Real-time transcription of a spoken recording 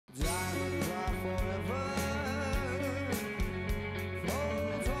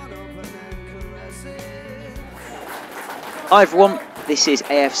Hi everyone, this is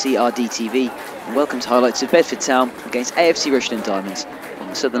AFCRDTV and welcome to highlights of Bedford Town against AFC Rushden Diamonds on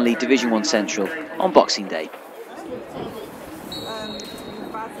the Southern League Division 1 Central on Boxing Day.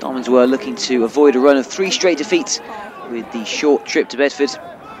 Diamonds were looking to avoid a run of 3 straight defeats with the short trip to Bedford.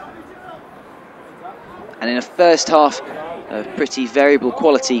 And in a first half of pretty variable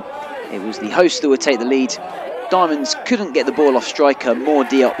quality, it was the hosts that would take the lead. Diamonds couldn't get the ball off striker Moore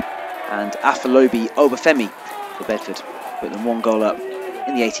Diop and Afolobi Obafemi for Bedford, put them 1 goal up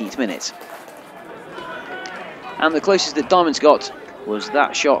in the 18th minute. And the closest that Diamonds got was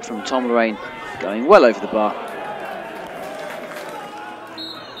that shot from Tom Lorraine going well over the bar.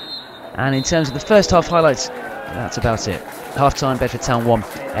 And in terms of the first half highlights, that's about it. Half time, Bedford Town 1,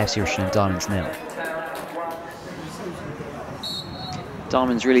 AFC Rushden Diamonds 0.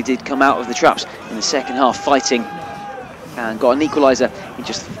 Diamonds really did come out of the traps in the second half fighting and got an equaliser in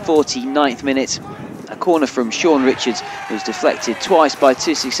just the 49th minute. A corner from Sean Richards was deflected twice by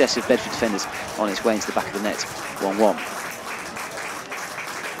 2 successive Bedford defenders on its way into the back of the net, 1-1.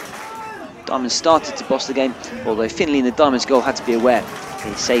 Diamonds started to boss the game, although Finley in the Diamonds goal had to be aware of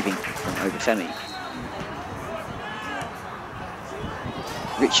his saving from Obafemi.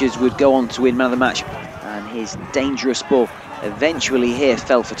 Richards would go on to win man of the match, and his dangerous ball eventually here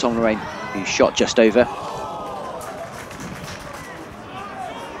fell for Tom Lorraine, who shot just over.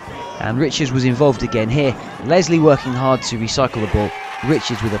 And Richards was involved again here. Leslie working hard to recycle the ball.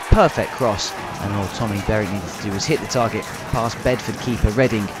 Richards with a perfect cross, and all Tommy Berwick needed to do was hit the target past Bedford keeper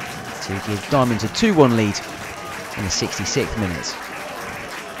Redding to give Diamonds a 2-1 lead in the 66th minute.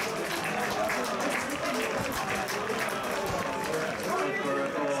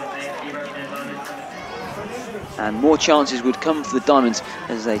 And more chances would come for the Diamonds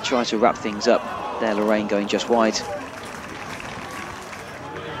as they try to wrap things up. There, Lorraine going just wide.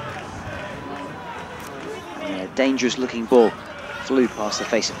 And a dangerous looking ball flew past the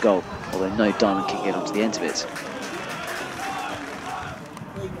face of goal, although no Diamond can get onto the end of it.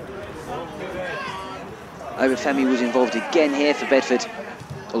 Obafemi was involved again here for Bedford,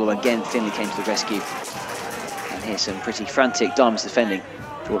 although again Finley came to the rescue. And here's some pretty frantic Diamonds defending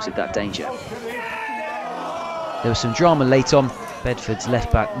thwarted that danger. There was some drama late on. Bedford's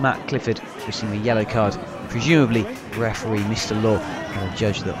left-back Matt Clifford receiving a yellow card. Presumably, referee Mr. Law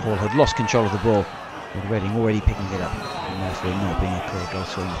judged that Hall had lost control of the ball, with Redding already picking it up, and therefore not being a clear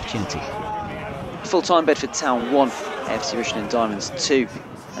goal-scoring opportunity. Full-time Bedford Town 1, AFC Rushden Diamonds 2.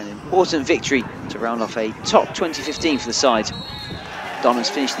 An important victory to round off a top 2015 for the side. Diamonds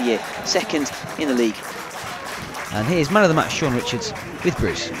finished the year 2nd in the league. And here's man of the match Sean Richards with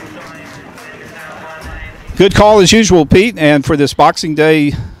Bruce. Good call as usual, Pete, and for this Boxing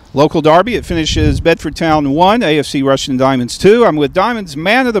Day local derby, it finishes Bedford Town 1, AFC Rushden Diamonds 2. I'm with Diamonds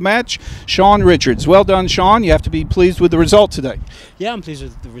man of the match, Sean Richards. Well done, Sean. You have to be pleased with the result today. Yeah, I'm pleased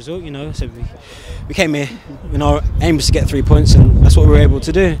with the result, you know. So we came here, you know, our aim was to get 3 points, and that's what we were able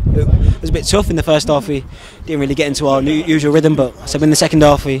to do. It was a bit tough in the first half. We didn't really get into our usual rhythm, but in the second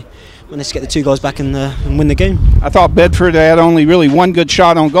half we managed to get the 2 goals back and win the game. I thought Bedford had only really 1 good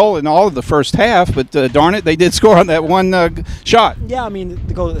shot on goal in all of the first half, but darn it, they did score on that 1 shot. Yeah, I mean,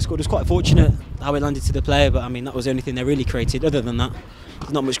 the goal that they scored was quite fortunate how it landed to the player, but I mean, that was the only thing they really created. Other than that,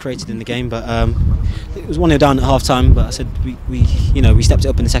 there's not much created in the game, but it was 1-0 down at half time, but I said we stepped it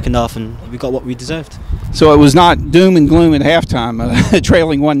up in the second half and we got what we deserved. So it was not doom and gloom at halftime,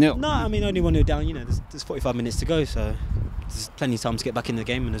 trailing 1-0. No, I mean, only 1-0 down, you know, there's 45 minutes to go, so there's plenty of time to get back in the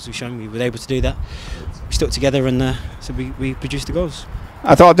game, and as we've shown, we were able to do that. We stuck together, and so we produced the goals.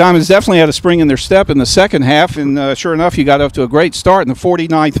 I thought Diamonds definitely had a spring in their step in the second half, and sure enough, you got off to a great start in the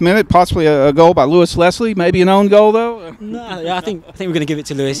 49th minute, possibly a goal by Lewis Leslie, maybe an own goal though. No, yeah, I think we're going to give it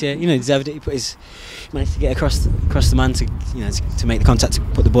to Lewis. Yeah, you know, he deserved it. He managed to get across the man to make the contact to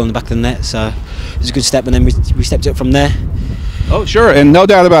put the ball in the back of the net. So it was a good step, and then we stepped up from there. Oh sure, and no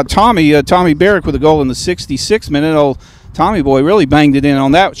doubt about Tommy Berwick with a goal in the 66th minute. Old Tommy boy really banged it in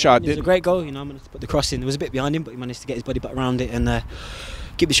on that shot. It was a great goal, you know. I managed to put the cross in. It was a bit behind him, but he managed to get his body back around it and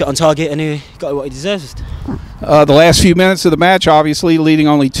keep the shot on target, and he got what he deserves. The last few minutes of the match, obviously leading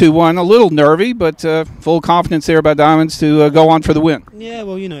only 2-1, a little nervy, but full confidence there by Diamonds to go on for the win. Yeah,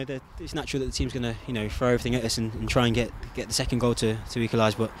 well, you know, it's natural that the team's going to, you know, throw everything at us and try and get the second goal to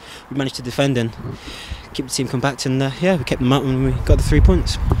equalise, but we managed to defend and keep the team compact, and yeah, we kept them out and we got the 3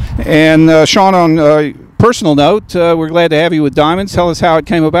 points. And Sean, on personal note, we're glad to have you with Diamonds. Tell us how it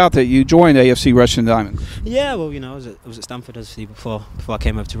came about that you joined AFC Rushden Diamonds. Yeah, well, you know, I was at Stamford obviously before I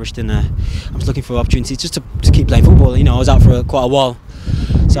came over to Rushden. I was looking for opportunities just to keep playing football. You know, I was out for quite a while,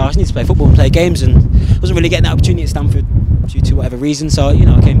 so I just needed to play football and play games, and I wasn't really getting that opportunity at Stamford due to whatever reason. So, you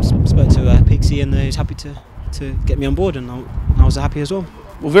know, I came, spoke to Pixie, and he was happy to to get me on board, and I was happy as well.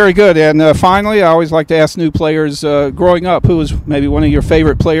 Well, very good. And finally, I always like to ask new players, growing up, who was maybe one of your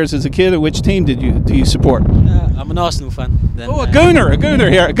favorite players as a kid, and which team do you support? I'm an Arsenal fan. Then, a Gunner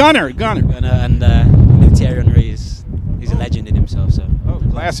here, a Gunner. And Thierry Henry he's a legend in himself. So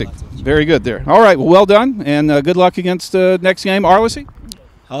classic. Very good there. All right, well done, and good luck against the next game, Arlesey.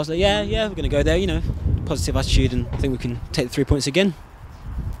 I was like, yeah, we're going to go there, you know, positive attitude, and I think we can take the 3 points again.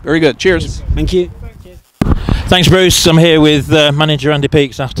 Very good. Cheers. Thank you. Thanks, Bruce. I'm here with manager Andy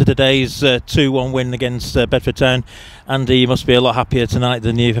Peaks after today's 2-1 win against Bedford Town. Andy, you must be a lot happier tonight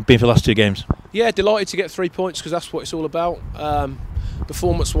than you've been for the last 2 games. Yeah, delighted to get 3 points because that's what it's all about.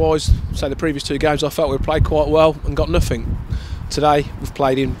 Performance-wise, say the previous 2 games, I felt we played quite well and got nothing. Today we've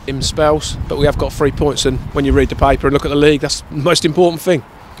played in spells, but we have got 3 points, and when you read the paper and look at the league, that's the most important thing.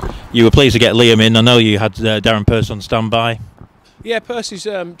 You were pleased to get Liam in. I know you had Darren Pearce on standby. Yeah, Percy's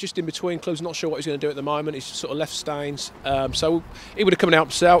just in between clubs, not sure what he's going to do at the moment. He's sort of left Staines, so he would have come and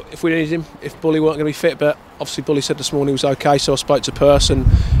helped us out if we needed him, if Bully weren't going to be fit, but obviously Bully said this morning he was okay, so I spoke to Perce and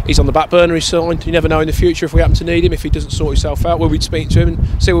he's on the back burner, he's signed. You never know in the future if we happen to need him, if he doesn't sort himself out, we'd speak to him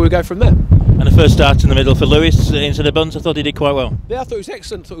and see where we go from there. And the first start in the middle for Lewis into the buns, I thought he did quite well. Yeah, I thought he was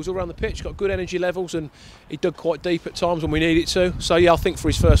excellent. I thought he was all around the pitch, got good energy levels, and he dug quite deep at times when we needed to. So yeah, I think for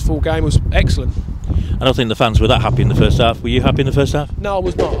his first full game was excellent. I don't think the fans were that happy in the first half. Were you happy in the first half? No, I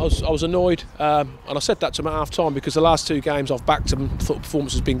was not. I was annoyed, and I said that to him at half time because the last 2 games I've backed him, thought the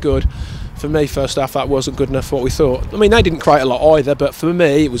performance has been good. For me, first half that wasn't good enough for what we thought. I mean, they didn't create a lot either, but for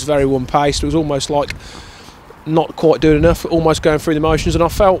me it was very one-paced. It was almost like not quite doing enough, almost going through the motions, and I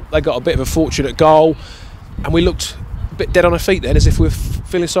felt they got a bit of a fortunate goal, and we looked a bit dead on our feet then, as if we were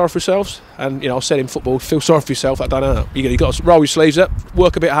feeling sorry for ourselves. And you know, I said in football, feel sorry for yourself. I don't know. You've got to roll your sleeves up,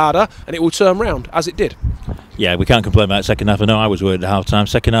 work a bit harder, and it will turn round, as it did. Yeah, we can't complain about the second half. I know I was worried at half time.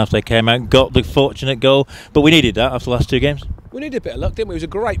 Second half they came out, got the fortunate goal, but we needed that after the last 2 games. We needed a bit of luck, didn't we? It was a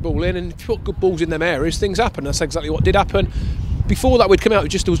great ball in, and if you put good balls in them areas, things happen. That's exactly what did happen. Before that, we'd come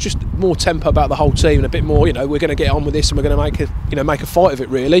out. There was just more tempo about the whole team, and a bit more. You know, we're going to get on with this, and we're going to make a fight of it,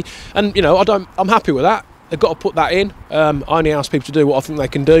 really. And you know, I'm happy with that. They've got to put that in. I only ask people to do what I think they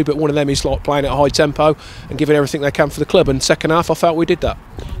can do, but one of them is like playing at a high tempo and giving everything they can for the club. And second half, I felt we did that.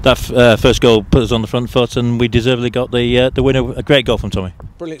 That first goal put us on the front foot, and we deservedly got the winner. A great goal from Tommy.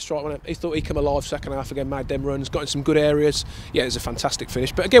 Brilliant strike, wasn't it? He thought he'd come alive second half again, made them runs, got in some good areas. Yeah, it was a fantastic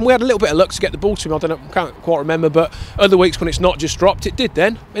finish. But again, we had a little bit of luck to get the ball to him. I don't know, can't quite remember, but other weeks when it's not just dropped, it did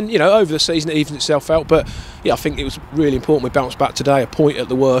then. And you know, over the season it evens itself out. But yeah, I think it was really important we bounced back today, a point at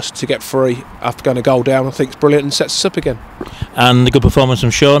the worst, to get 3 after going a goal down. I think it's brilliant and sets us up again. And the good performance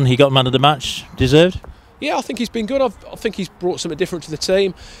from Sean, he got man of the match, deserved? Yeah, I think he's been good. I think he's brought something different to the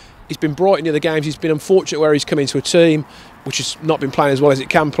team. He's been bright in the other games. He's been unfortunate where he's come into a team which has not been playing as well as it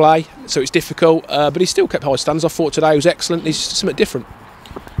can play, so it's difficult, but he's still kept high standards. I thought today was excellent. He's something different.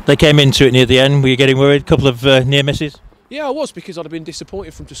 They came into it near the end. Were you getting worried? A couple of near misses? Yeah, I was, because I'd have been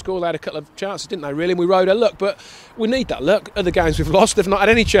disappointed from to score. They had a couple of chances, didn't they, really? And we rode our luck, but we need that luck. Other games we've lost, they've not had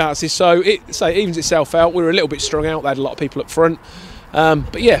any chances, so it evens itself out. We were a little bit strung out. They had a lot of people up front.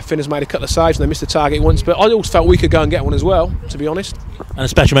 But yeah, Finn has made a couple of saves and they missed the target once, but I always felt we could go and get one as well, to be honest. And a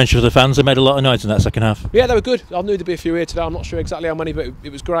special mention for the fans. They made a lot of noise in that second half. Yeah, they were good. I knew there'd be a few here today. I'm not sure exactly how many, but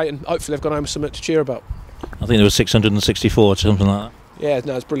it was great, and hopefully they've gone home with something to cheer about. I think there was 664 or something like that. Yeah,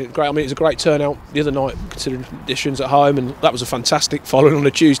 no, it's brilliant. Great. I mean, it was a great turnout the other night, considering conditions at home, and that was a fantastic following on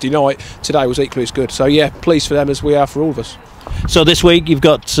a Tuesday night. Today was equally as good. So yeah, pleased for them as we are for all of us. So this week you've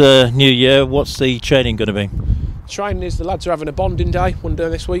got New Year. What's the training going to be? Training is the lads are having a bonding day one day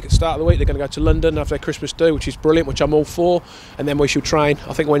this week. At the start of the week they're going to go to London, have their Christmas do, which is brilliant, which I'm all for, and then we shall train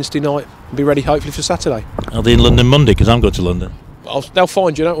I think Wednesday night and be ready hopefully for Saturday. Are they in London Monday? Because I'm going to London. They'll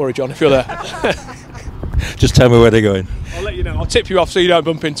find you, don't worry John, if you're there. Just tell me where they're going. I'll let you know. I'll tip you off so you don't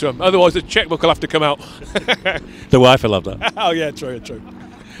bump into them, otherwise the chequebook will have to come out. The wife will love that. Oh yeah, true.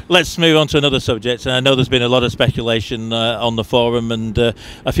 Let's move on to another subject. I know there's been a lot of speculation on the forum, and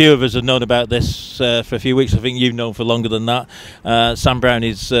a few of us have known about this for a few weeks. I think you've known for longer than that. Sam Brown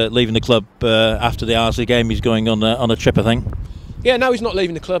is leaving the club after the Eyrie game. He's going on a trip, I think. Yeah, no, he's not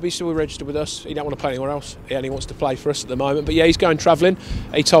leaving the club. He's still registered with us. He don't want to play anywhere else. He only wants to play for us at the moment. But yeah, he's going travelling.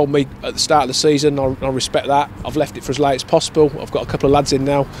 He told me at the start of the season. I respect that. I've left it for as late as possible. I've got a couple of lads in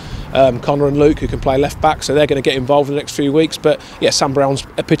now, Connor and Luke, who can play left back, so they're going to get involved in the next few weeks. But yeah, Sam Brown's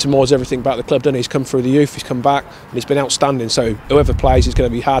epitomised everything about the club, doesn't he? He's come through the youth, he's come back, and he's been outstanding. So whoever plays is going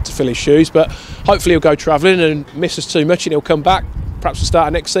to be hard to fill his shoes. But hopefully he'll go travelling and miss us too much, and he'll come back. Perhaps the start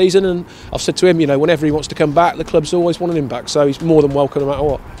of next season, and I've said to him, you know, whenever he wants to come back, the club's always wanted him back, so he's more than welcome no matter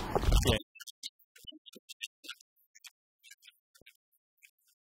what. Yeah.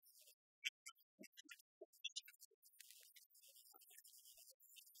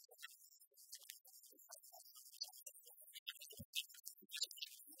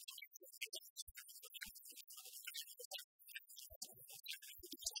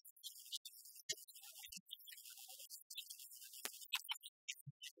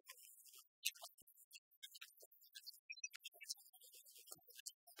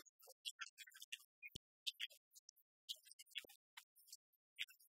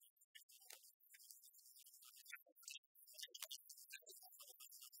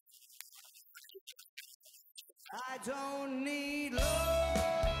 I don't need love.